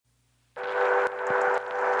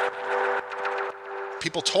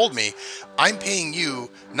people told me, I'm paying you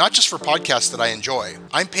not just for podcasts that I enjoy,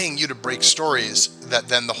 I'm paying you to break stories that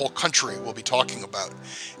then the whole country will be talking about.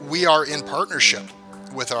 We are in partnership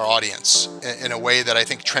with our audience in a way that I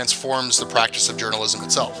think transforms the practice of journalism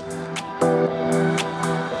itself.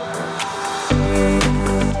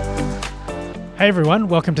 Hey everyone,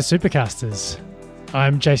 welcome to Supercasters.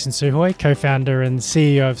 I'm Jason Suhoy, co-founder and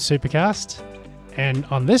CEO of Supercast, and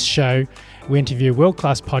on this show, we interview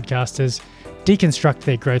world-class podcasters, deconstruct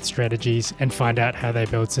their growth strategies, and find out how they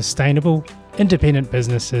build sustainable, independent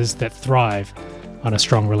businesses that thrive on a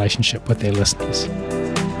strong relationship with their listeners.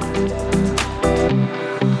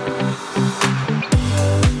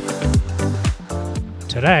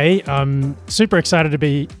 Today, I'm super excited to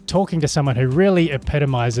be talking to someone who really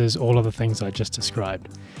epitomizes all of the things I just described.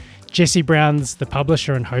 Jesse Brown's the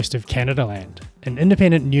publisher and host of Canadaland, an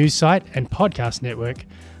independent news site and podcast network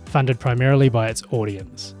funded primarily by its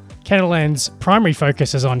audience. Canadaland's primary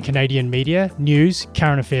focus is on Canadian media, news,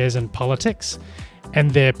 current affairs, and politics,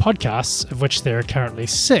 and their podcasts, of which there are currently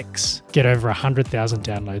 6, get over 100,000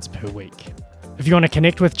 downloads per week. If you want to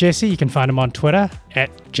connect with Jesse, you can find him on Twitter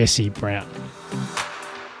 @JesseBrown.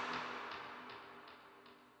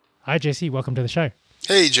 Hi, Jesse. Welcome to the show.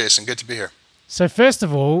 Hey, Jason. Good to be here. So first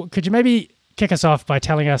of all, could you maybe kick us off by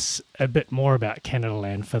telling us a bit more about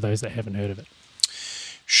Canadaland for those that haven't heard of it?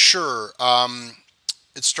 Sure.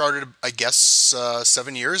 It started, I guess,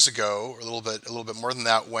 7 years ago, or a little bit more than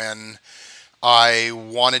that, when I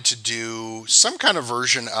wanted to do some kind of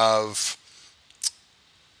version of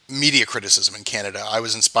media criticism in Canada. I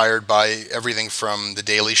was inspired by everything from The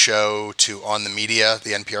Daily Show to On the Media,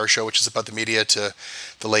 the NPR show, which is about the media, to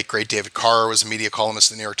the late, great David Carr was a media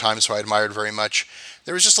columnist in the New York Times, who I admired very much.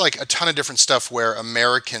 There was just like a ton of different stuff where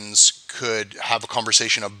Americans could have a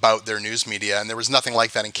conversation about their news media, and there was nothing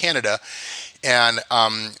like that in Canada. And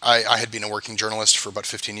I had been a working journalist for about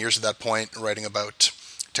 15 years at that point, writing about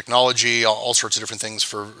technology, all sorts of different things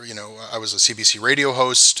I was a CBC radio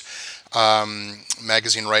host,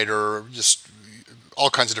 magazine writer, just all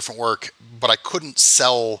kinds of different work, but I couldn't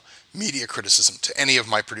sell media criticism to any of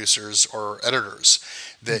my producers or editors.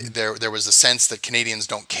 There was the sense that Canadians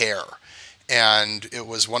don't care. And it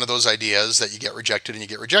was one of those ideas that you get rejected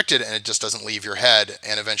and it just doesn't leave your head.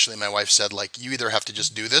 And eventually my wife said, you either have to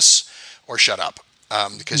just do this or shut up,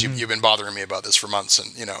 because you've been bothering me about this for months,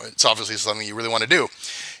 and it's obviously something you really want to do.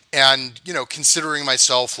 And, considering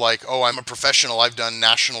myself I'm a professional, I've done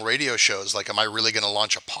national radio shows, am I really going to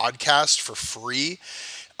launch a podcast for free?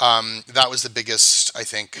 That was the biggest, I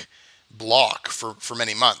think, block for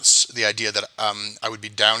many months, the idea that I would be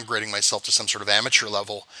downgrading myself to some sort of amateur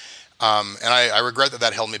level. And I regret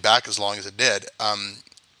that held me back as long as it did.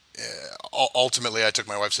 Ultimately, I took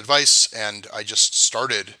my wife's advice and I just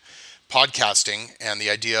started podcasting. And the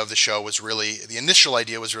initial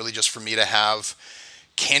idea was really just for me to have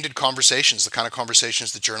candid conversations, the kind of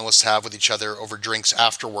conversations that journalists have with each other over drinks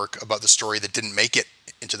after work about the story that didn't make it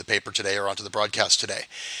into the paper today or onto the broadcast today.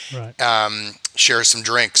 Right. Share some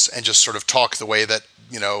drinks and just sort of talk the way that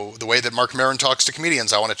Marc Maron talks to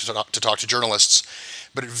comedians. I wanted to talk to journalists,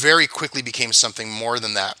 but it very quickly became something more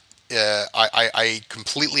than that. I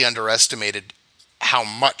completely underestimated how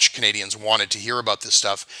much Canadians wanted to hear about this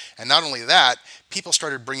stuff. And not only that, people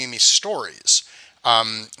started bringing me stories.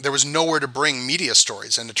 There was nowhere to bring media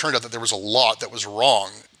stories, and it turned out that there was a lot that was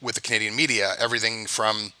wrong with the Canadian media. Everything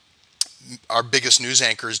from our biggest news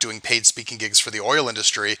anchors doing paid speaking gigs for the oil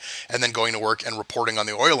industry and then going to work and reporting on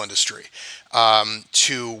the oil industry,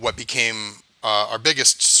 to what became our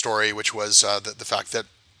biggest story, which was the fact that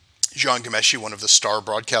Jian Ghomeshi, one of the star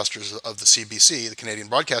broadcasters of the CBC, the Canadian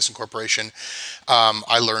Broadcasting Corporation,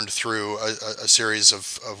 I learned through a series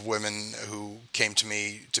of women who came to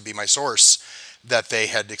me to be my source, that they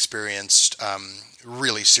had experienced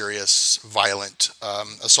really serious, violent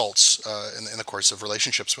assaults in the course of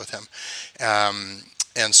relationships with him.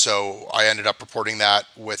 And so I ended up reporting that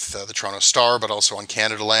with the Toronto Star, but also on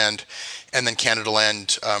Canadaland. And then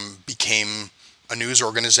Canadaland became a news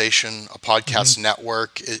organization, a podcast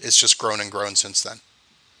network. It's just grown and grown since then.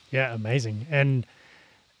 Yeah, amazing. And,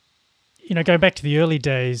 going back to the early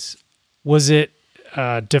days, was it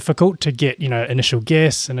difficult to get, initial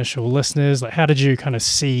guests, initial listeners? How did you kind of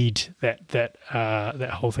seed that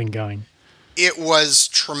whole thing going? It was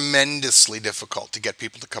tremendously difficult to get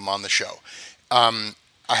people to come on the show. I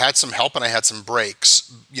had some help and I had some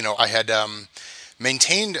breaks. I had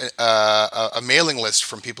maintained a mailing list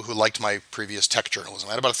from people who liked my previous tech journalism.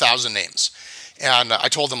 I had about 1,000 names. And I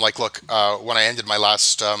told them, look, when I ended my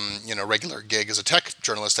last, regular gig as a tech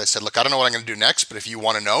journalist, I said, look, I don't know what I'm going to do next, but if you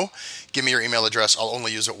want to know, give me your email address. I'll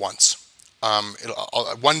only use it once.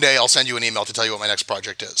 One day I'll send you an email to tell you what my next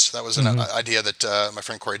project is. That was an idea that my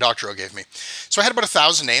friend Corey Doctorow gave me. So I had about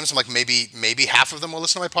 1,000 names. I'm like, maybe half of them will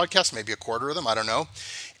listen to my podcast, maybe a quarter of them, I don't know.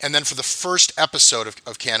 And then for the first episode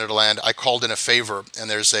of Canada Land, I called in a favor. And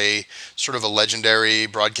there's a sort of a legendary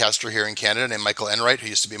broadcaster here in Canada named Michael Enright, who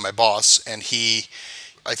used to be my boss. And he,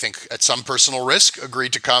 I think at some personal risk,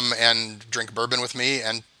 agreed to come and drink bourbon with me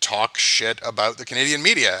and talk shit about the Canadian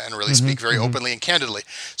media and really speak very openly and candidly.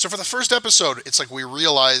 So for the first episode, it's like we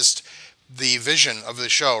realized the vision of the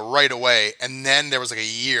show right away. And then there was like a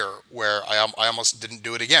year where I almost didn't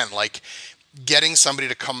do it again. Like getting somebody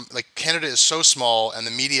to come, like Canada is so small and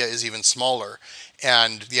the media is even smaller.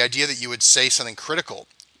 And the idea that you would say something critical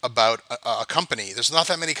about a company, there's not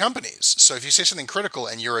that many companies. So if you say something critical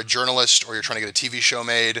and you're a journalist or you're trying to get a TV show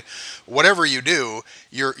made, whatever you do,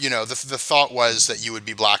 the thought was that you would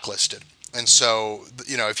be blacklisted. And so,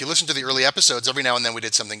 if you listen to the early episodes, every now and then we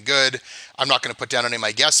did something good. I'm not going to put down any of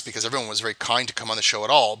my guests because everyone was very kind to come on the show at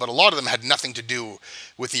all. But a lot of them had nothing to do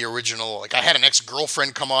with the original. Like I had an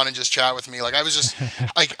ex-girlfriend come on and just chat with me. Like I was just,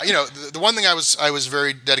 the one thing I was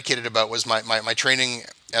very dedicated about was my training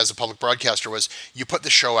as a public broadcaster was you put the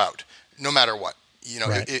show out no matter what.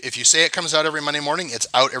 Right. If you say it comes out every Monday morning, it's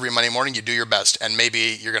out every Monday morning. You do your best, and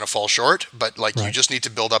maybe you're going to fall short, but you just need to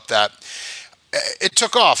build up that. It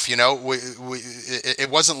took off, it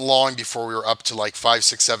wasn't long before we were up to like 5,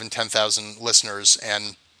 6, 7, 10,000 listeners.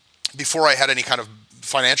 And before I had any kind of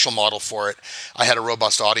financial model for it, I had a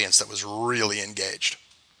robust audience that was really engaged.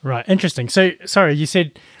 Right. Interesting. So, sorry, you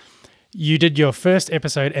said you did your first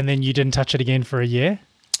episode and then you didn't touch it again for a year?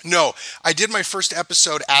 No, I did my first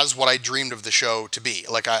episode as what I dreamed of the show to be.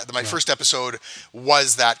 My first episode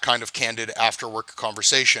was that kind of candid after work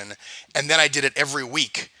conversation. And then I did it every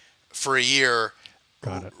week for a year,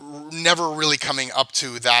 never really coming up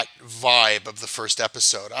to that vibe of the first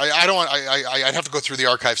episode. I'd have to go through the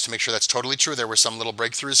archives to make sure that's totally true. There were some little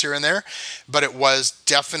breakthroughs here and there, but it was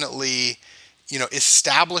definitely,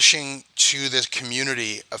 establishing to this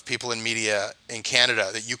community of people in media in Canada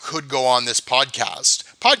that you could go on this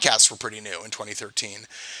podcast. Podcasts were pretty new in 2013.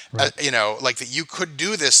 Right. That you could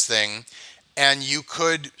do this thing and you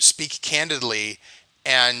could speak candidly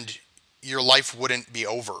and your life wouldn't be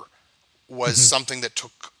over. Was something that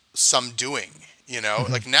took some doing,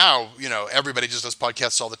 like now, everybody just does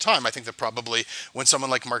podcasts all the time. I think that probably when someone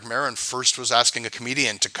like Mark Maron first was asking a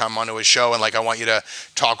comedian to come onto his show and I want you to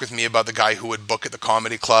talk with me about the guy who would book at the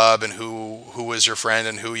comedy club and who was your friend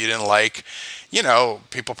and who you didn't like,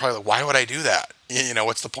 people probably like, why would I do that?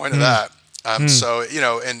 What's the point of that? So,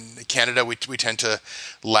 in Canada, we tend to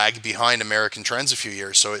lag behind American trends a few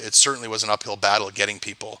years. So it certainly was an uphill battle getting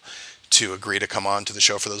people to agree to come on to the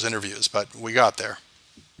show for those interviews, but we got there.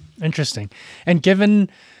 Interesting. And given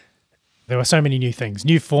there were so many new things,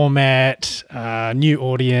 new format, new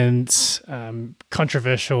audience,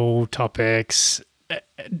 controversial topics,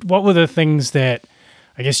 what were the things that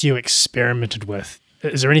I guess you experimented with?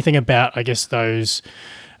 Is there anything about, I guess, those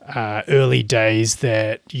early days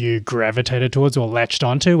that you gravitated towards or latched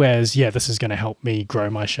onto as, this is going to help me grow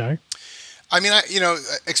my show? I mean,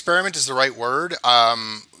 experiment is the right word.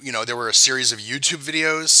 There were a series of YouTube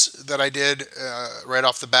videos that I did right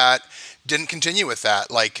off the bat. Didn't continue with that.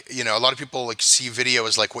 A lot of people see video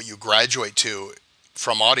as what you graduate to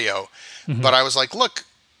from audio. But I was like, look,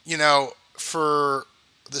 for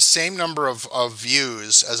the same number of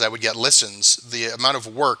views as I would get listens, the amount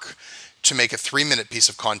of work to make a 3-minute piece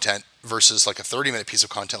of content versus a 30-minute piece of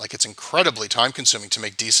content, it's incredibly time consuming to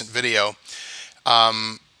make decent video.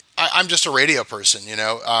 I'm just a radio person,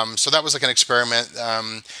 so that was an experiment.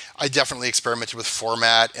 I definitely experimented with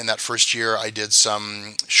format. In that first year, I did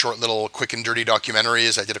some short little quick and dirty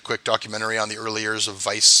documentaries. I did a quick documentary on the early years of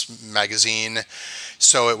Vice magazine.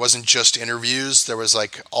 So it wasn't just interviews. There was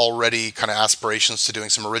already kind of aspirations to doing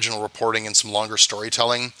some original reporting and some longer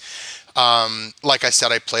storytelling. Like I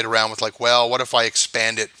said, I played around with what if I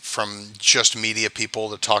expand it from just media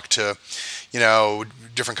people to talk to,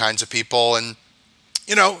 different kinds of people, and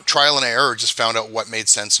trial and error, just found out what made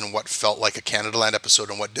sense and what felt like a Canada Land episode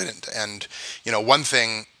and what didn't. And, one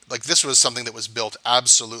thing, this was something that was built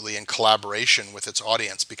absolutely in collaboration with its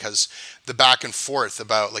audience, because the back and forth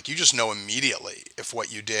about, you just know immediately if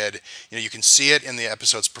what you did, you can see it in the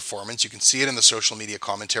episode's performance, you can see it in the social media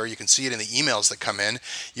commentary, you can see it in the emails that come in,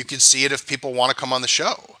 you can see it if people want to come on the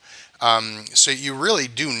show. So you really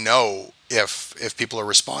do know if people are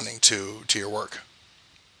responding to your work.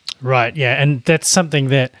 Right, yeah, and that's something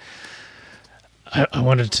that I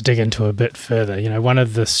wanted to dig into a bit further. One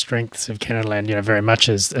of the strengths of Canada Land, very much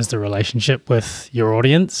is the relationship with your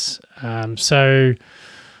audience. So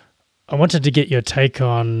I wanted to get your take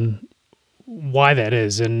on why that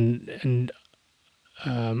is, and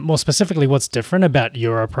more specifically, what's different about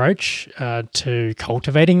your approach to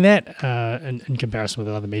cultivating that in comparison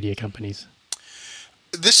with other media companies.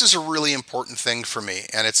 This is a really important thing for me,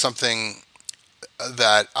 and it's something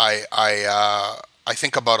that I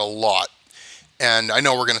think about a lot. And I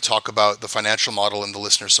know we're going to talk about the financial model and the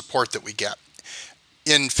listener support that we get.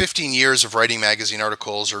 In 15 years of writing magazine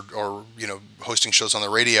articles or hosting shows on the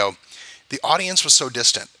radio, the audience was so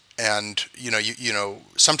distant. And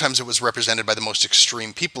sometimes it was represented by the most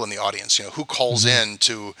extreme people in the audience. Who calls in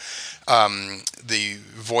to the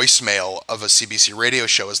voicemail of a CBC radio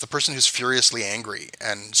show is the person who's furiously angry,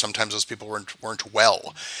 and sometimes those people weren't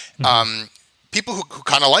well. People who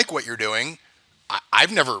kind of like what you're doing.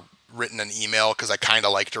 I've never written an email because I kind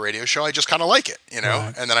of liked a radio show. I just kind of like it,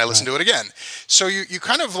 Right. and then I listen to it again. So you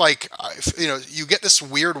kind of like, you get this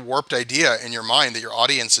weird warped idea in your mind that your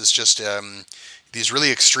audience is just these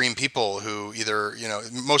really extreme people who either,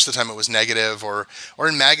 most of the time it was negative, or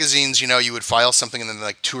in magazines, you would file something and then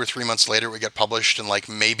like 2 or 3 months later it would get published, and like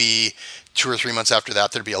maybe 2 or 3 months after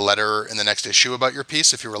that there'd be a letter in the next issue about your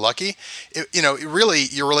piece if you were lucky. Really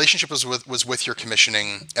your relationship was with your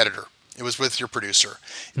commissioning editor. It was with your producer.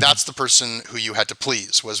 That's the person who you had to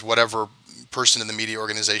please, was whatever person in the media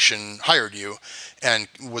organization hired you and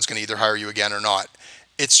was going to either hire you again or not.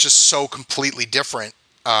 It's just so completely different.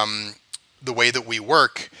 The way that we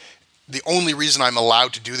work. The only reason I'm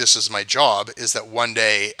allowed to do this as my job is that one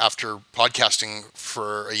day, after podcasting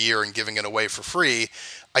for a year and giving it away for free,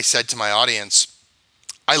 I said to my audience,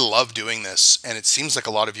 I love doing this, and it seems like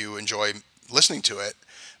a lot of you enjoy listening to it,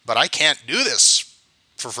 but I can't do this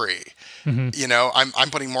for free.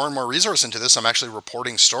 I'm putting more and more resource into this. I'm actually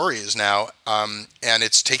reporting stories now, and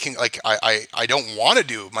it's taking, like, I don't want to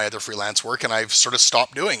do my other freelance work, and I've sort of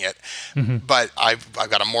stopped doing it. But I've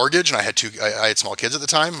got a mortgage, and I had small kids at the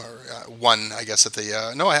time, or one, I guess,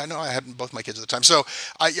 I had both my kids at the time. So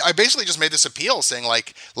I basically just made this appeal saying,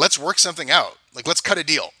 like, let's work something out, like, let's cut a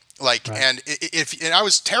deal. Like, right. And I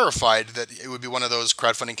was terrified that it would be one of those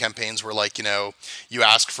crowdfunding campaigns where, like, you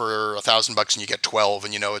ask for $1,000 and you get 12,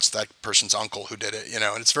 and it's that person's uncle who did it,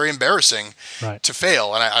 and it's very embarrassing to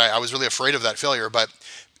fail. And I was really afraid of that failure, but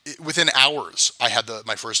within hours I had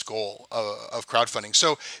my first goal of crowdfunding.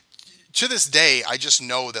 So to this day, I just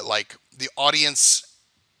know that, like, the audience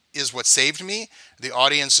is what saved me. The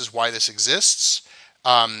audience is why this exists.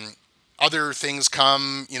 Other things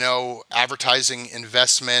come, advertising,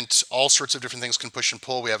 investment, all sorts of different things can push and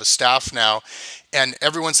pull. We have a staff now, and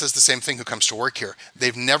everyone says the same thing who comes to work here.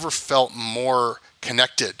 They've never felt more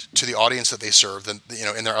connected to the audience that they serve than,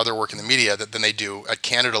 in their other work in the media than they do at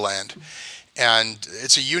Canadaland. And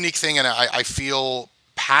it's a unique thing, and I feel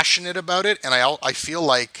passionate about it, and I feel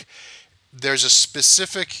like there's a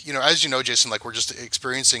specific, as you know, Jason, like, we're just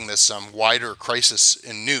experiencing this wider crisis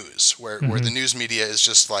in news where the news media is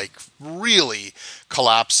just, like, really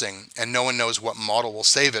collapsing, and no one knows what model will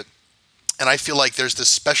save it. And I feel like there's this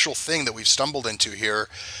special thing that we've stumbled into here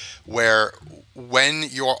where when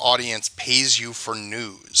your audience pays you for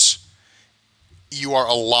news, you are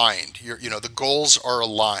aligned. The goals are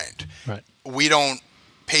aligned. Right. We don't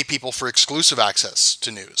pay people for exclusive access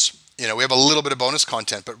to news. We have a little bit of bonus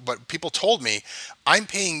content, but people told me, I'm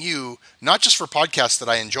paying you not just for podcasts that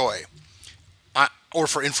I enjoy, or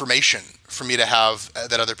for information for me to have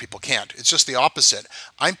that other people can't. It's just the opposite.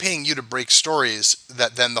 I'm paying you to break stories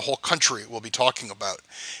that then the whole country will be talking about.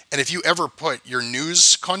 And if you ever put your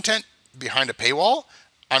news content behind a paywall,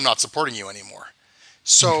 I'm not supporting you anymore.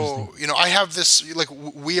 So, I have this, like,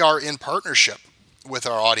 we are in partnership with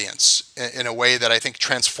our audience in a way that I think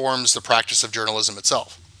transforms the practice of journalism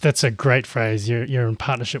itself. That's a great phrase. You're in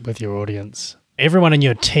partnership with your audience. Everyone in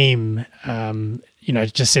your team,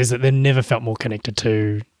 just says that they've never felt more connected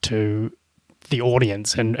to the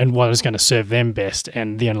audience and what is going to serve them best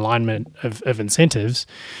and the alignment of incentives.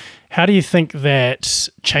 How do you think that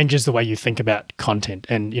changes the way you think about content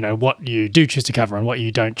and, what you do choose to cover and what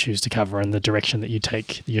you don't choose to cover and the direction that you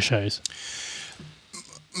take your shows?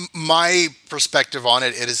 My perspective on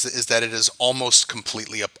it is that it is almost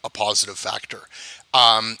completely a positive factor.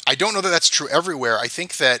 I don't know that that's true everywhere. I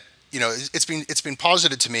think that, it's been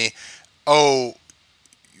posited to me, are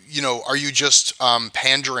you just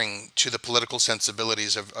pandering to the political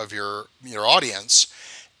sensibilities of your audience?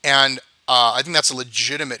 And I think that's a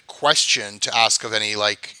legitimate question to ask of any,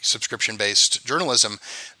 like, subscription-based journalism.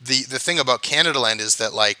 The thing about Canadaland is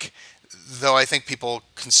that, like, though I think people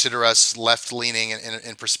consider us left-leaning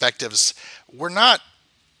in perspectives, we're not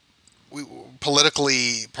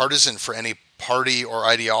politically partisan for any party or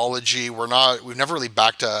ideology. We've never really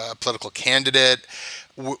backed a political candidate,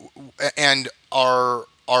 and our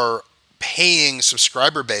paying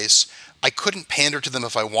subscriber base, I couldn't pander to them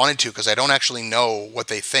if I wanted to because I don't actually know what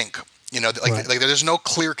they think. Like there's no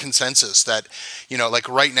clear consensus that, like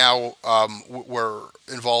right now we're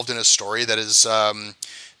involved in a story that is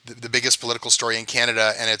the biggest political story in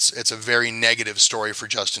Canada, and it's a very negative story for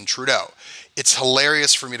Justin Trudeau. It's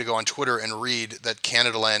hilarious for me to go on Twitter and read that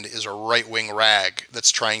Canadaland is a right-wing rag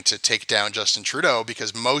that's trying to take down Justin Trudeau,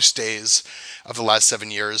 because most days of the last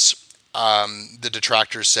 7 years, the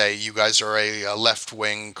detractors say you guys are a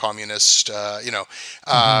left-wing communist.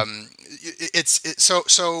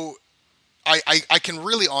 So I can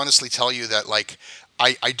really honestly tell you that, like,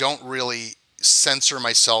 I don't really censor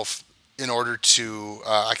myself in order to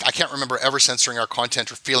I can't remember ever censoring our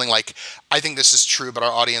content or feeling like I think this is true but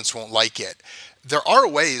our audience won't like it. There are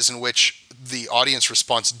ways in which the audience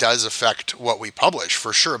response does affect what we publish,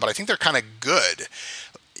 for sure, but I think they're kind of good.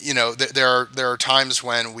 There are times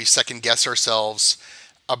when we second guess ourselves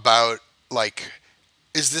about, like,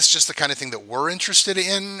 is this just the kind of thing that we're interested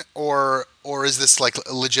in, or is this like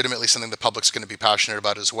legitimately something the public's going to be passionate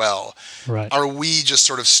about as well? Right. Are we just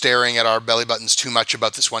sort of staring at our belly buttons too much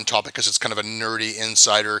about this one topic because it's kind of a nerdy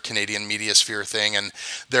insider Canadian media sphere thing, and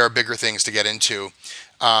there are bigger things to get into?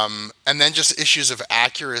 And then just issues of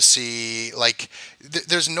accuracy. Like,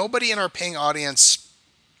 there's nobody in our paying audience.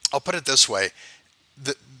 I'll put it this way: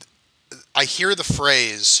 I hear the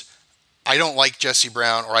phrase, "I don't like Jesse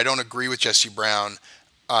Brown," or "I don't agree with Jesse Brown,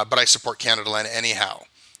 but I support Canadaland anyhow,"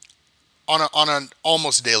 on an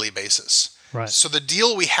almost daily basis. Right. So the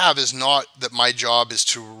deal we have is not that my job is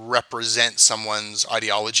to represent someone's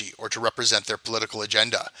ideology or to represent their political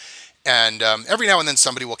agenda. And every now and then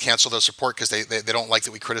somebody will cancel their support because they don't like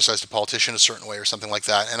that we criticized a politician a certain way or something like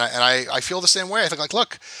that. And I feel the same way. I think, like,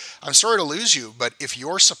 look, I'm sorry to lose you, but if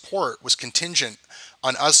your support was contingent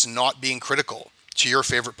on us not being critical to your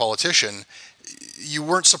favorite politician, you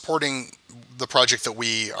weren't supporting the project that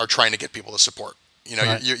we are trying to get people to support.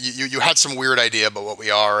 Right. You had some weird idea about what we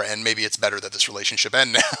are, and maybe it's better that this relationship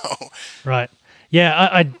end now. Right.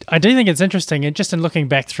 Yeah, I do think it's interesting, and just in looking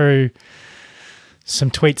back through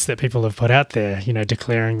some tweets that people have put out there,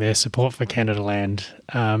 declaring their support for Canadaland,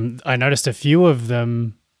 I noticed a few of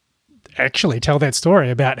them actually tell that story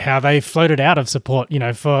about how they floated out of support,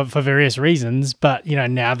 for various reasons. But,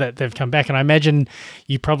 now that they've come back, and I imagine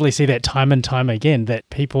you probably see that time and time again, that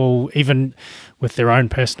people, even with their own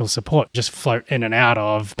personal support, just float in and out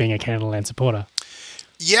of being a Canadaland supporter.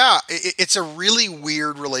 Yeah, it's a really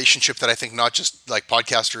weird relationship that I think not just like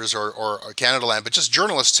podcasters or Canadaland, but just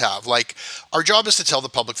journalists have. Like, our job is to tell the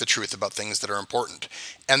public the truth about things that are important.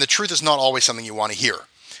 And the truth is not always something you want to hear.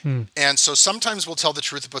 And so sometimes we'll tell the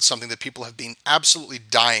truth about something that people have been absolutely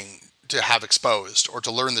dying to have exposed or to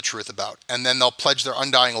learn the truth about. And then they'll pledge their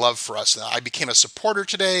undying love for us. I became a supporter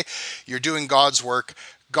today. You're doing God's work.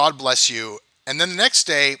 God bless you. And then the next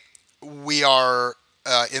day, we are,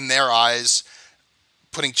 in their eyes,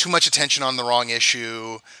 putting too much attention on the wrong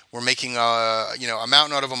issue. We're making a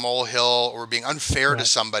mountain out of a molehill, or we're being unfair to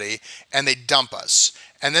somebody, and they dump us.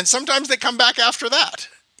 And then sometimes they come back after that.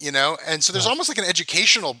 And so there's almost like an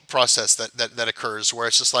educational process that occurs where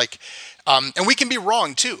it's just like, and we can be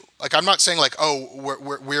wrong too. Like, I'm not saying like, oh,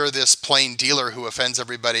 we're this plain dealer who offends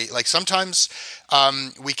everybody. Like, sometimes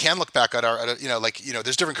we can look back at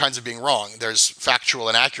there's different kinds of being wrong. There's factual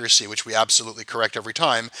inaccuracy, which we absolutely correct every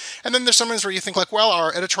time. And then there's sometimes where you think like, well,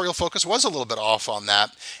 our editorial focus was a little bit off on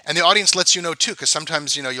that. And the audience lets you know too, because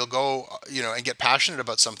sometimes, you'll go, and get passionate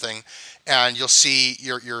about something, and you'll see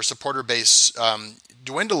your supporter base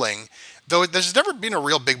dwindling, though there's never been a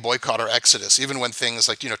real big boycott or exodus, even when things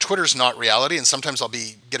like, Twitter's not reality, and sometimes I'll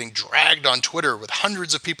be getting dragged on Twitter with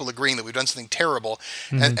hundreds of people agreeing that we've done something terrible,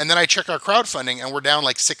 and then I check our crowdfunding and we're down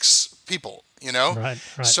like 6 people, Right.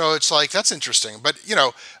 So it's like, that's interesting. But,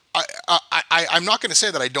 I'm not going to say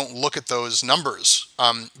that I don't look at those numbers,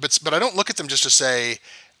 but I don't look at them just to say,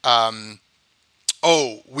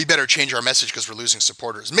 oh, we better change our message because we're losing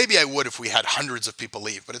supporters. Maybe I would if we had hundreds of people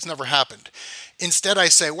leave, but it's never happened. Instead, I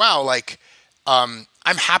say, wow, like, I'm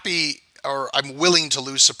happy, or I'm willing to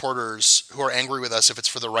lose supporters who are angry with us if it's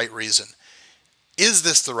for the right reason. Is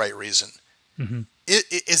this the right reason? Mm-hmm.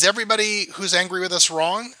 Is everybody who's angry with us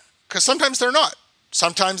wrong? Because sometimes they're not.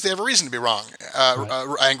 Sometimes they have a reason to be wrong,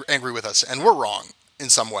 angry with us, and we're wrong in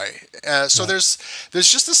some way. So there's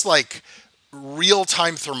just this like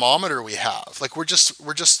real-time thermometer we have. Like, we're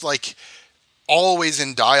just like always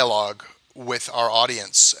in dialogue with our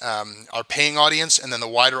audience, our paying audience, and then the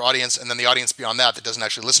wider audience, and then the audience beyond that doesn't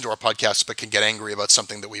actually listen to our podcasts but can get angry about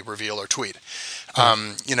something that we reveal or tweet.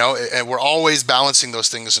 And we're always balancing those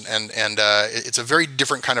things, and it's a very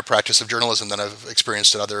different kind of practice of journalism than I've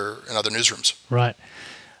experienced in other newsrooms. Right.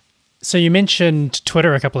 So you mentioned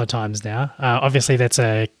Twitter a couple of times now. Obviously, that's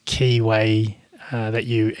a key way that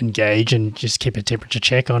you engage and just keep a temperature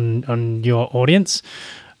check on your audience.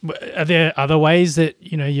 Are there other ways that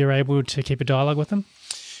you're able to keep a dialogue with them?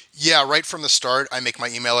 Yeah, right from the start, I make my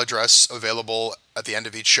email address available at the end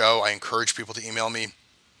of each show. I encourage people to email me.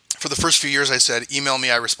 For the first few years, I said, email me,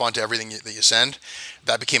 I respond to everything that you send.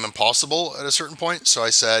 That became impossible at a certain point. So I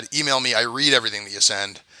said, email me, I read everything that you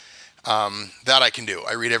send. That I can do.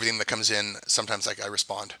 I read everything that comes in. Sometimes I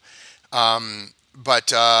respond.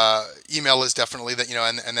 But email is definitely that,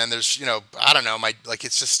 and then there's, I don't know,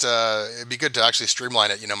 it's just, it'd be good to actually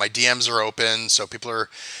streamline it. My DMs are open, so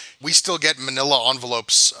we still get manila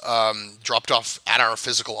envelopes dropped off at our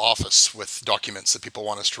physical office with documents that people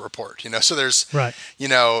want us to report, so there's, right.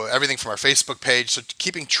 Everything from our Facebook page. So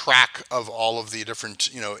keeping track of all of the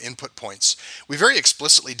different, input points. We very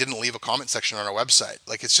explicitly didn't leave a comment section on our website.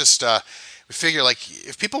 Like, it's just, we figure, like,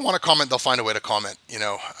 if people want to comment, they'll find a way to comment,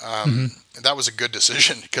 That was a good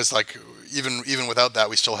decision because, like, even without that,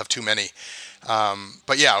 we still have too many.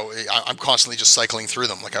 But yeah, I'm constantly just cycling through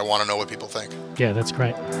them. Like, I want to know what people think. Yeah, that's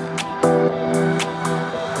great.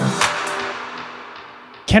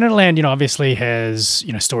 Canadaland, obviously has,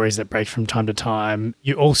 stories that break from time to time.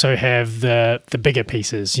 You also have the bigger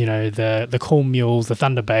pieces, the Cool Mules, the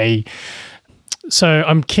Thunder Bay. So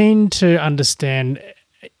I'm keen to understand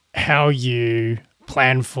how you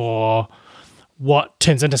plan for what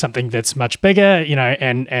turns into something that's much bigger,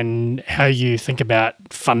 and how you think about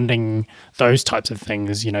funding those types of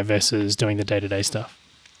things, versus doing the day-to-day stuff.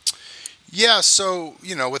 Yeah, so,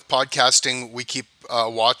 with podcasting, we keep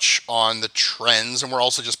watch on the trends, and we're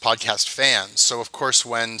also just podcast fans. So, of course,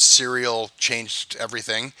 when Serial changed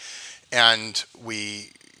everything and we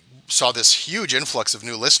saw this huge influx of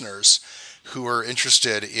new listeners who were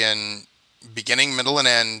interested in beginning, middle, and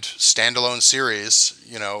end standalone series,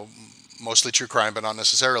 mostly true crime, but not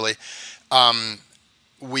necessarily,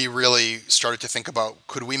 we really started to think about,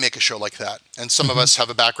 could we make a show like that? And some of us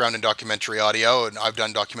have a background in documentary audio, and I've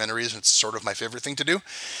done documentaries, and it's sort of my favorite thing to do.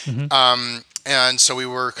 And so we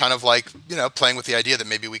were kind of like, playing with the idea that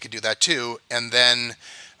maybe we could do that too. And then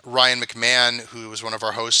Ryan McMahon, who was one of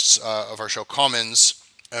our hosts of our show Commons,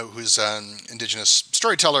 who's an Indigenous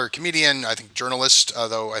storyteller, comedian, I think journalist,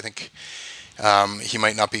 though I think he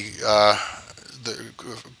might not be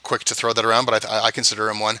quick to throw that around, but I consider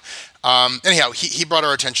him one. Anyhow, he brought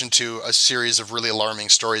our attention to a series of really alarming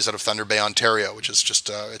stories out of Thunder Bay, Ontario, which is just,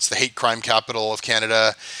 it's the hate crime capital of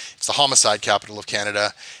Canada. It's the homicide capital of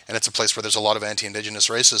Canada. And it's a place where there's a lot of anti-Indigenous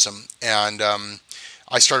racism. And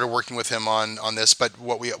I started working with him on this. But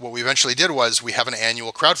what we eventually did was we have an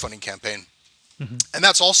annual crowdfunding campaign. And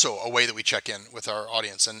that's also a way that we check in with our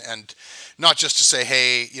audience, and not just to say,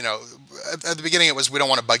 hey, at the beginning it was, we don't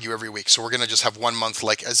want to bug you every week, so we're going to just have 1 month,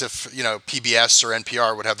 like as if, PBS or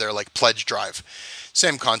NPR would have their like pledge drive.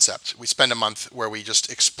 Same concept. We spend a month where we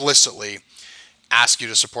just explicitly ask you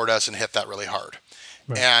to support us and hit that really hard.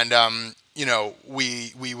 Right. And,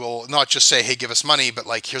 we will not just say, hey, give us money, but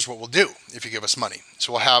like, here's what we'll do if you give us money.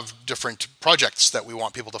 So we'll have different projects that we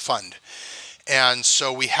want people to fund. And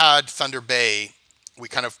so we had Thunder Bay, we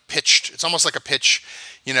kind of pitched, it's almost like a pitch,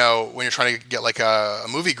 when you're trying to get like a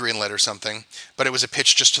movie greenlit or something, but it was a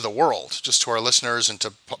pitch just to the world, just to our listeners and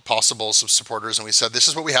to possible supporters. And we said, this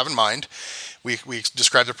is what we have in mind. We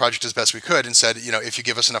described the project as best we could and said, if you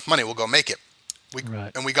give us enough money, we'll go make it.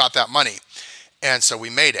 And we got that money. And so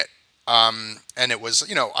we made it. And it was,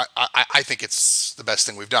 I think it's the best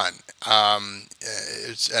thing we've done.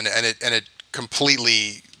 It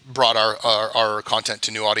completely brought our content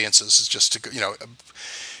to new audiences. It's just to,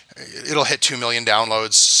 it'll hit 2 million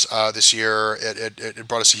downloads this year. It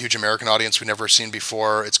brought us a huge American audience we've never seen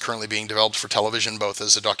before. It's currently being developed for television, both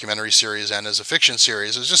as a documentary series and as a fiction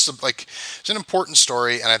series. It's just it's an important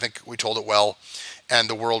story, and I think we told it well, and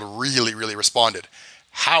the world really, really responded.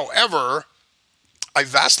 However, I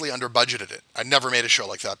vastly under budgeted it. I'd never made a show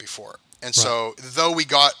like that before. And so though we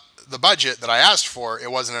got the budget that I asked for, it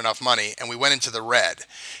wasn't enough money, and we went into the red.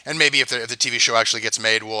 And maybe if the TV show actually gets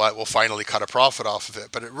made, we'll finally cut a profit off of it.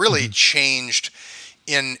 But it really changed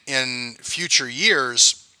in future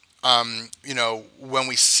years. When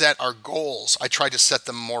we set our goals, I tried to set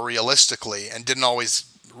them more realistically and didn't always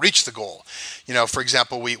reach the goal. For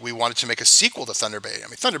example, we wanted to make a sequel to Thunder Bay. I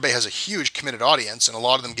mean, Thunder Bay has a huge committed audience, and a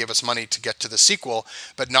lot of them gave us money to get to the sequel,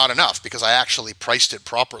 but not enough because I actually priced it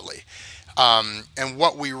properly. And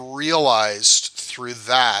what we realized through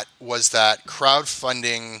that was that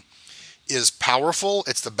crowdfunding is powerful.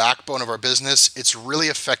 It's the backbone of our business. It's really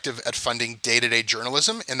effective at funding day-to-day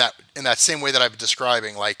journalism in that same way that I've been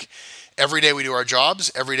describing. Like, every day we do our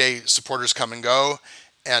jobs, every day supporters come and go,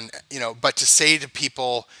 And, but to say to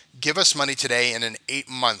people, give us money today and in 8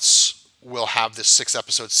 months, we'll have this 6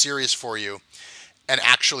 episode series for you, and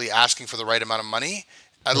actually asking for the right amount of money,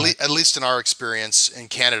 at least in our experience in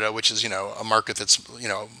Canada, which is, a market that's,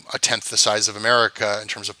 a tenth the size of America in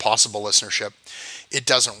terms of possible listenership, it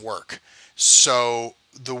doesn't work. So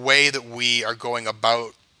the way that we are going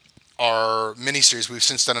about our miniseries, we've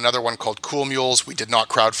since done another one called Cool Mules. We did not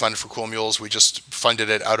crowdfund for Cool Mules. We just funded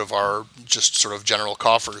it out of our just sort of general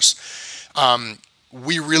coffers.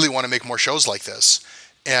 We really want to make more shows like this.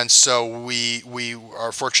 And so we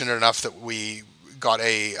are fortunate enough that we got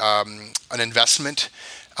an investment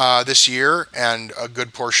this year, and a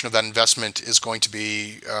good portion of that investment is going to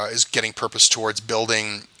be is getting purpose towards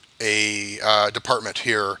building a department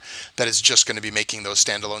here that is just going to be making those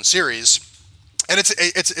standalone series. And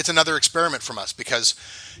it's another experiment from us, because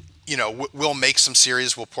we'll make some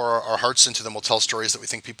series, we'll pour our hearts into them, we'll tell stories that we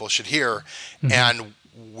think people should hear, and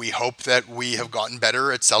we hope that we have gotten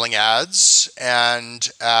better at selling ads, and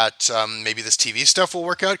at maybe this TV stuff will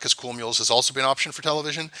work out, because Cool Mules has also been an option for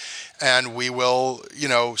television, and we will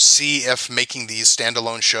see if making these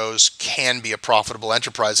standalone shows can be a profitable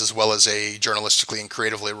enterprise as well as a journalistically and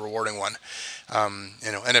creatively rewarding one.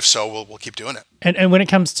 And if so, we'll keep doing it. And when it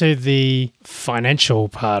comes to the financial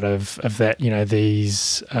part of that,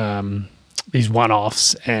 these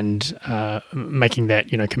one-offs and making that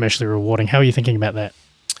commercially rewarding, how are you thinking about that?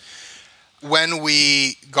 When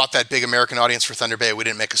we got that big American audience for Thunder Bay, we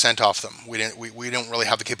didn't make a cent off them. We don't really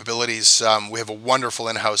have the capabilities. We have a wonderful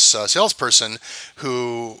in-house salesperson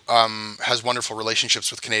who has wonderful relationships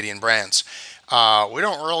with Canadian brands. We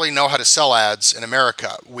don't really know how to sell ads in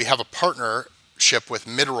America. We have a partnership with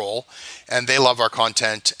Midroll, and they love our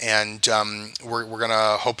content, and we're going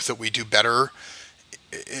to hope that we do better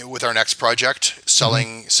with our next project,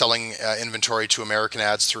 selling inventory to American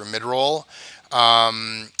ads through Midroll.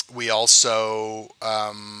 We also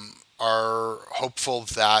are hopeful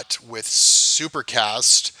that with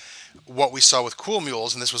Supercast, what we saw with Cool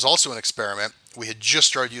Mules, and this was also an experiment, we had just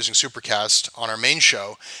started using Supercast on our main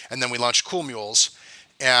show, and then we launched Cool Mules,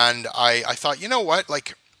 and I thought,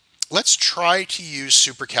 let's try to use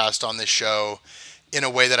Supercast on this show in a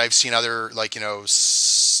way that I've seen other,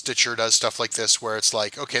 Stitcher does stuff like this, where it's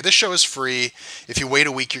like, okay, this show is free. If you wait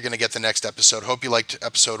a week, you're going to get the next episode. Hope you liked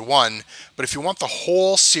episode 1. But if you want the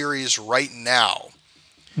whole series right now,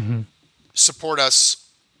 support us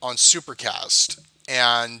on Supercast,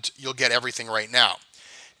 and you'll get everything right now.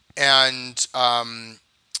 And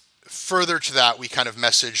further to that, we kind of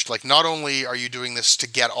messaged, not only are you doing this to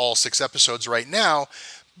get all 6 episodes right now,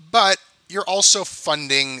 but you're also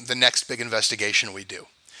funding the next big investigation we do.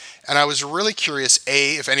 And I was really curious,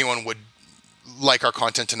 A, if anyone would like our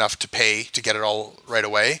content enough to pay to get it all right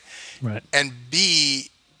away, right, and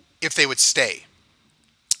B, if they would stay.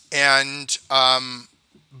 And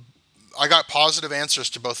I got positive answers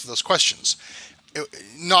to both of those questions.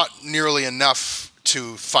 Not nearly enough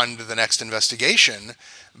to fund the next investigation,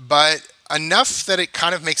 but enough that it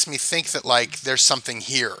kind of makes me think that there's something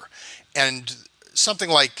here. And something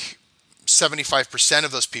like 75%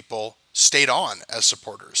 of those people stayed on as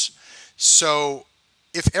supporters. So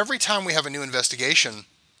if every time we have a new investigation,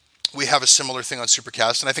 we have a similar thing on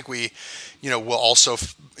Supercast, and I think we, will also,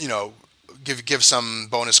 give some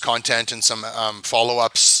bonus content and some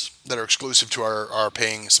follow-ups that are exclusive to our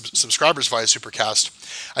paying subscribers via Supercast.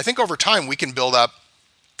 I think over time we can build up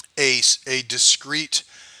a discrete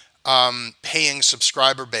paying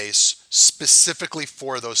subscriber base specifically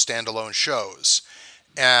for those standalone shows.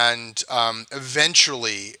 And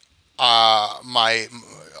eventually,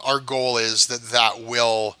 our goal is that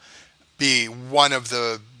will be one of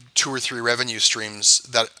the 2 or 3 revenue streams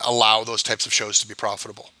that allow those types of shows to be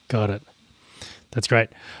profitable. Got it. That's great.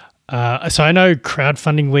 So I know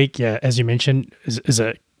crowdfunding week, as you mentioned, is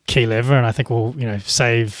a key lever, and I think we'll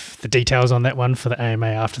save the details on that one for the AMA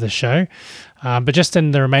after the show. But just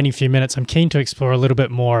in the remaining few minutes, I'm keen to explore a little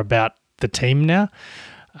bit more about the team now.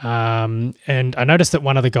 And I noticed that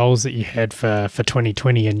one of the goals that you had for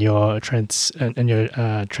 2020 in your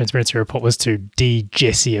transparency report was to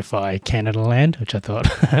de-Jessify Canada Land, which I thought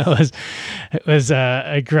was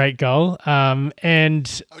a great goal.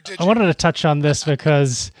 And I wanted to touch on this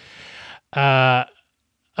because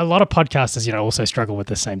a lot of podcasters, also struggle with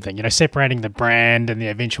the same thing, separating the brand and the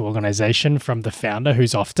eventual organization from the founder,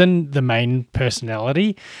 who's often the main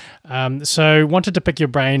personality. So wanted to pick your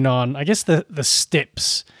brain on, I guess, the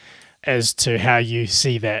steps as to how you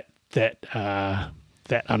see that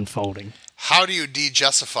unfolding. How do you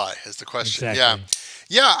de-Jessify is the question. Exactly.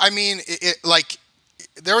 Yeah. I mean,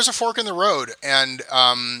 there was a fork in the road, and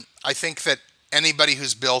I think that anybody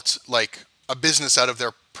who's built a business out of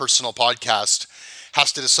their personal podcast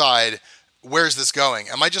has to decide, where's this going?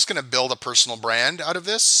 Am I just going to build a personal brand out of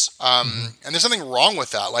this? And there's nothing wrong with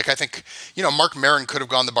that. Like, I think, Mark Maron could have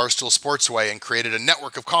gone the Barstool Sports way and created a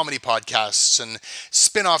network of comedy podcasts and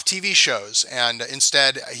spin-off TV shows. And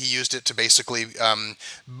instead, he used it to basically,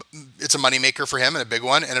 it's a moneymaker for him and a big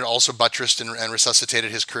one. And it also buttressed and resuscitated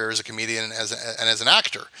his career as a comedian and as an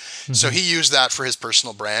actor. So he used that for his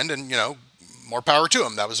personal brand, and, more power to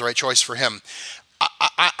him. That was the right choice for him.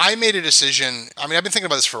 I made a decision. I mean, I've been thinking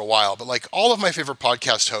about this for a while, but like, all of my favorite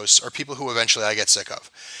podcast hosts are people who eventually I get sick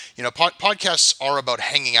of. Podcasts are about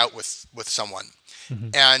hanging out with someone.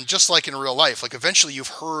 And just like in real life, like, eventually you've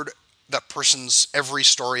heard that person's every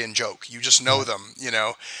story and joke. You just know them,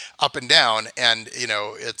 up and down, and,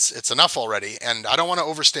 it's enough already. And I don't want to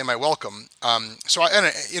overstay my welcome. So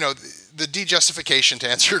the de-justification, to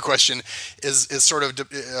answer your question, is sort of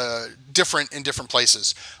different in different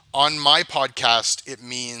places. On my podcast, it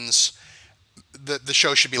means the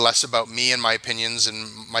show should be less about me and my opinions and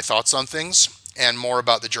my thoughts on things, and more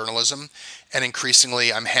about the journalism. And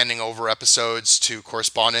increasingly, I'm handing over episodes to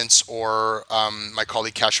correspondents, or my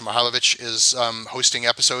colleague Kasia Mihailovich is hosting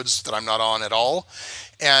episodes that I'm not on at all.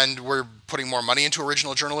 And we're putting more money into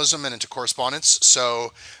original journalism and into correspondence.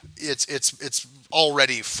 So it's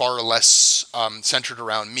already far less centered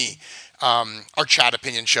around me. Our chat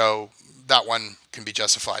opinion show, that one can be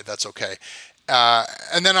justified. That's okay.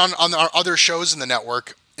 And then on our other shows in the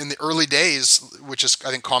network, in the early days, which is,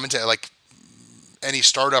 I think, commentated like any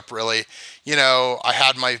startup really, I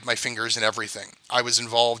had my fingers in everything. I was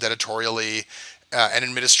involved editorially and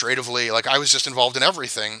administratively. Like, I was just involved in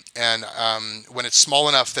everything. And when it's small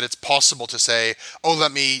enough that it's possible to say, oh,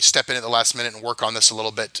 let me step in at the last minute and work on this a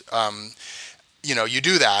little bit, you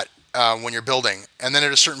do that. When you're building, and then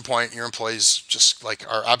at a certain point, your employees just like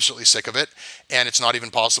are absolutely sick of it, and it's not even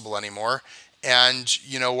possible anymore. And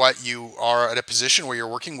you know what? You are at a position where you're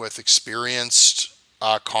working with experienced,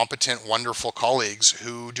 competent, wonderful colleagues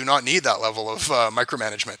who do not need that level of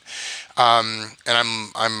micromanagement. And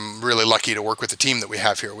I'm really lucky to work with the team that we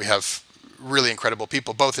have here. We have really incredible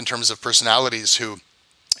people, both in terms of personalities who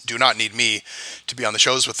do not need me to be on the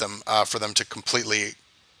shows with them, for them to completely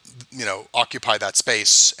occupy that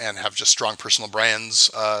space and have just strong personal brands,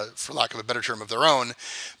 for lack of a better term, of their own,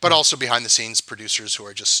 but also behind the scenes producers who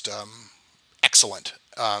are just excellent,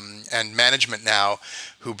 and management now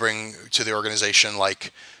who bring to the organization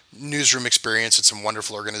like newsroom experience at some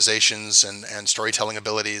wonderful organizations and storytelling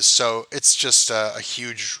abilities. So it's just a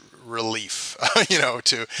huge relief,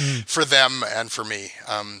 for them and for me.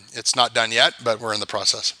 It's not done yet, but we're in the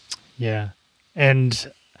process. Yeah.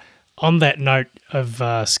 And on that note of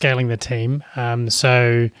scaling the team,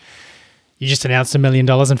 so you just announced $1 million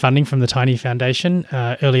in funding from the Tiny Foundation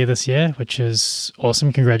earlier this year, which is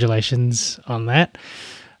awesome. Congratulations on that.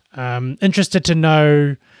 Interested to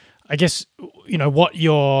know, I guess, what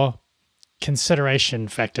your consideration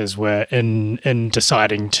factors were in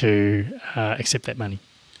deciding to accept that money.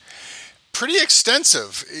 Pretty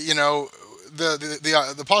extensive.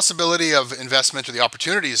 The possibility of investment, or the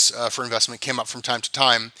opportunities for investment, came up from time to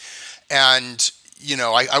time. And,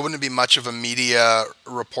 I wouldn't be much of a media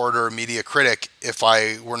reporter, media critic, if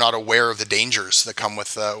I were not aware of the dangers that come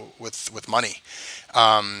with money.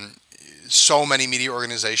 So many media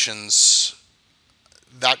organizations,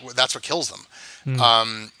 that's what kills them.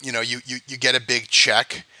 You get a big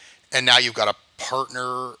check, and now you've got a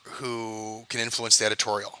partner who can influence the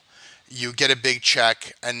editorial. You get a big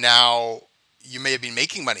check, and now you may have been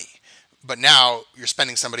making money, but now you're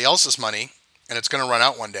spending somebody else's money, and it's going to run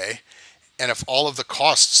out one day. And if all of the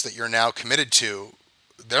costs that you're now committed to,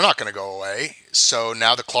 they're not going to go away. So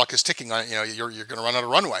now the clock is ticking on, you're going to run out of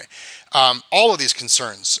runway. All of these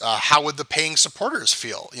concerns, how would the paying supporters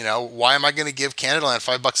feel? Why am I going to give Canadaland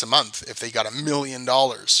 $5 a month if they got $1 million?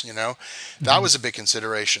 That was a big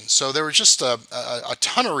consideration. So there were just a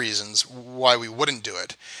ton of reasons why we wouldn't do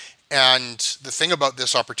it. And the thing about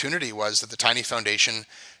this opportunity was that the Tiny Foundation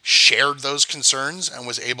shared those concerns and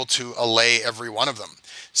was able to allay every one of them.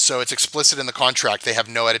 So it's explicit in the contract. They have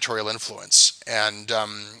no editorial influence, and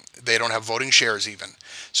they don't have voting shares even.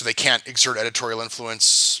 So they can't exert editorial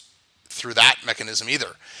influence through that mechanism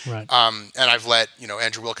either. Right. And I've let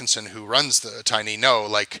Andrew Wilkinson, who runs the Tiny, know,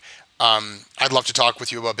 I'd love to talk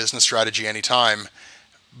with you about business strategy anytime,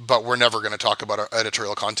 but we're never going to talk about our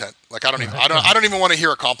editorial content. I don't even want to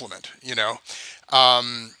hear a compliment.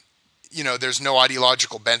 There's no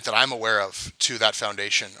ideological bent that I'm aware of to that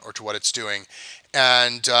foundation or to what it's doing.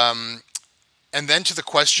 And then to the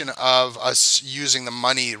question of us using the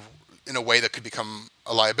money in a way that could become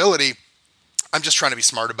a liability, I'm just trying to be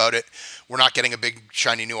smart about it. We're not getting a big,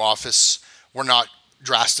 shiny new office. We're not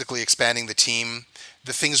drastically expanding the team.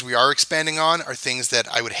 The things we are expanding on are things that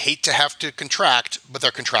I would hate to have to contract, but they're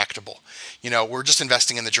contractable. We're just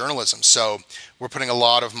investing in the journalism. So we're putting a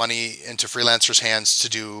lot of money into freelancers' hands to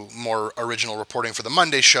do more original reporting for the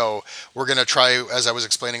Monday show. We're going to try, as I was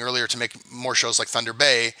explaining earlier, to make more shows like Thunder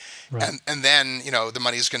Bay. Right. And then, the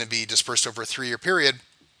money is going to be dispersed over a 3-year period.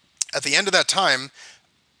 At the end of that time,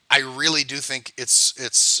 I really do think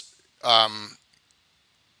it's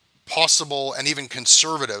possible and even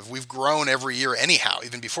conservative. We've grown every year anyhow,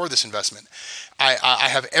 even before this investment. I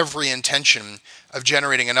have every intention of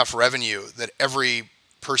generating enough revenue that every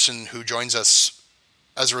person who joins us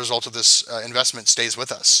as a result of this investment stays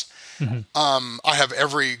with us. Mm-hmm. I have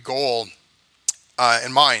every goal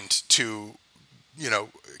in mind to,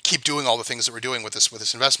 keep doing all the things that we're doing with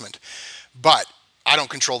this investment. But I don't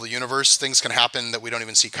control the universe. Things can happen that we don't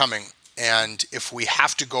even see coming. And if we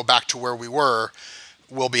have to go back to where we were,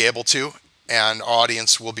 we'll be able to, and our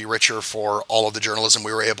audience will be richer for all of the journalism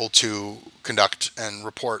we were able to conduct and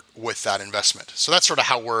report with that investment. So that's sort of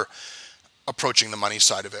how we're approaching the money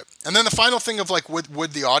side of it. And then the final thing of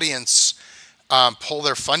would the audience pull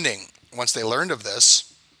their funding once they learned of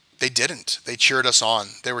this? They didn't. They cheered us on.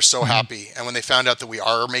 They were so happy. And when they found out that we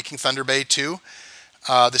are making Thunder Bay 2,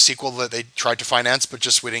 the sequel that they tried to finance, but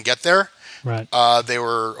just we didn't get there, right? They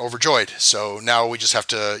were overjoyed. So now we just have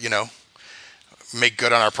to, make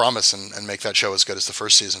good on our promise and make that show as good as the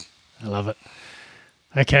first season. I love it.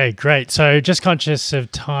 Okay, great. So just conscious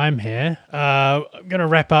of time here, I'm going to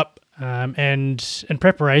wrap up. And in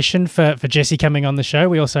preparation for Jesse coming on the show,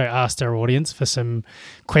 we also asked our audience for some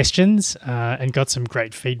questions and got some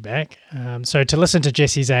great feedback. So to listen to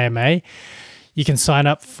Jesse's AMA, you can sign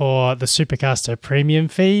up for the Supercaster Premium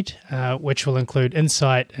feed, which will include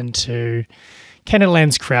insight into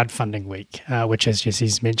Canadaland's crowdfunding week, which, as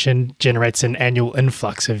Jesse's mentioned, generates an annual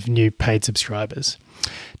influx of new paid subscribers.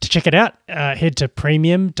 To check it out, head to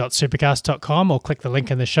premium.supercast.com or click the link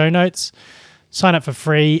in the show notes. Sign up for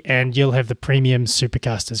free and you'll have the Premium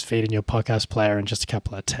Supercasters feed in your podcast player in just a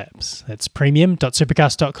couple of taps. That's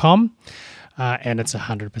premium.supercast.com and it's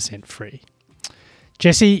 100% free.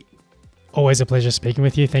 Jesse, always a pleasure speaking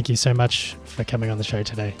with you. Thank you so much for coming on the show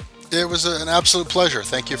today. It was an absolute pleasure.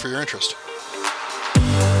 Thank you for your interest.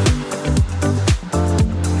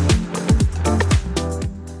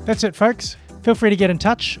 That's it, folks. Feel free to get in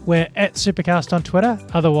touch. We're at Supercast on Twitter.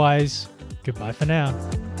 Otherwise, goodbye for now.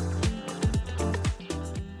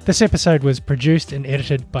 This episode was produced and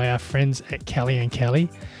edited by our friends at Kelly & Kelly,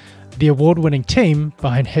 the award-winning team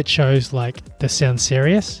behind hit shows like This Sounds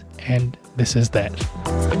Serious and This Is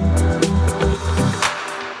That.